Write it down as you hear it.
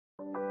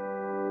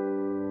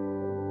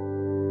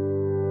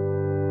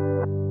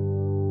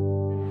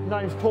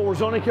Name's Paul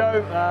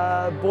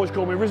Rizonico. Boys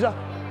call me Rizza.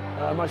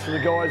 Most of the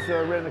guys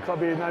around the club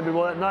here know me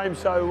by that name.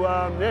 So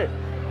yeah,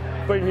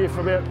 been here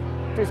for about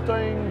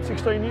 15,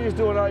 16 years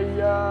doing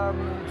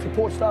a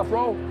support staff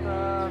role.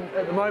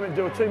 At the moment,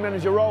 do a team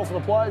manager role for the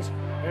players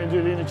and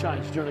do the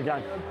interchange during the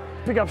game.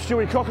 Pick up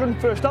Stewie Cochran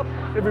first up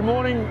every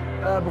morning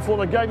before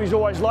the game. He's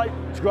always late.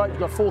 It's great.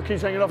 We've got 4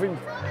 kids hanging off him.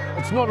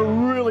 It's not a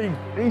really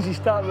easy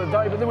start of the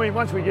day, but then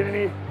once we get in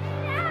here,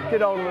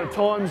 get older at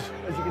times,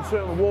 as you can see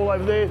on the wall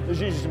over there, there's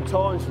usually some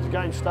times for the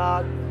game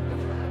start,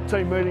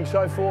 team meeting,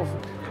 so forth.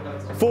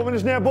 4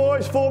 minutes now,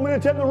 boys. 4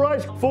 minutes at the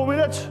race. 4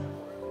 minutes.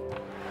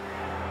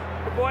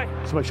 Good boy.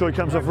 Just make sure he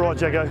comes off right,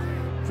 Jacko.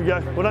 Off we go.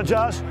 Well done,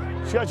 Jars.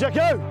 Let's go,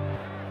 Jacko.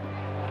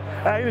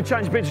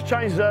 Interchange bench has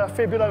changed a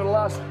fair bit over the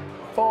last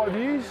 5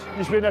 years.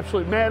 Used to be an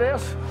absolute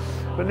madhouse,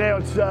 but now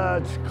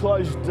it's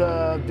closed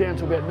down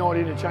to about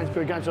 90 interchange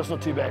per game, so it's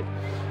not too bad.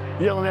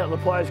 Yelling out at the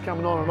players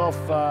coming on and off,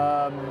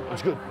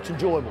 it's good, it's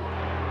enjoyable.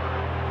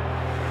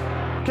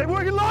 Keep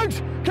working,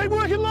 Lugs! Keep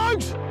working,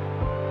 Lugs!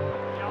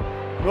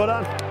 Well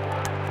done.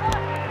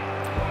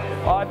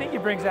 I think he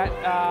brings that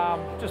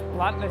just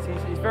bluntness.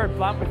 He's very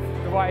blunt with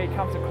the way he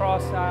comes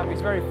across.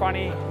 He's very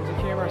funny, he's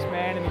a humorous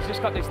man, and he's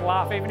just got this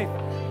laugh. Even if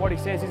what he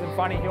says isn't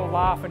funny, he'll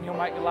laugh and he'll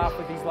make you laugh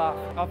with his laugh.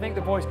 I think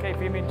the boys keep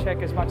him in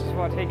check as much as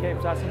what he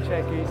keeps us in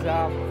check.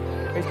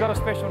 He's got a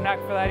special knack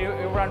for that.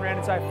 He'll run around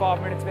and say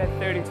 5 minutes about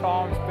 30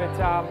 times,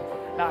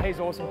 but no, he's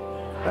awesome.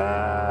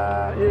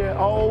 Yeah,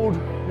 old,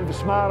 bit of a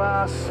smart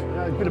ass,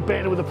 a bit of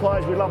banter with the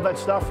players. We love that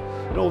stuff.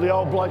 And all the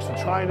old blokes and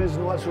trainers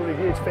and all that sort of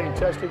gear. It's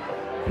fantastic.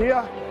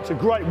 Here, it's a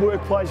great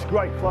workplace,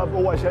 great club,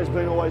 always has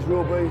been, always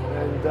will be.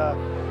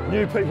 And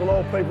new people,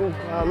 old people,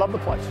 love the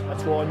place.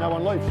 That's why no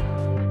one leaves.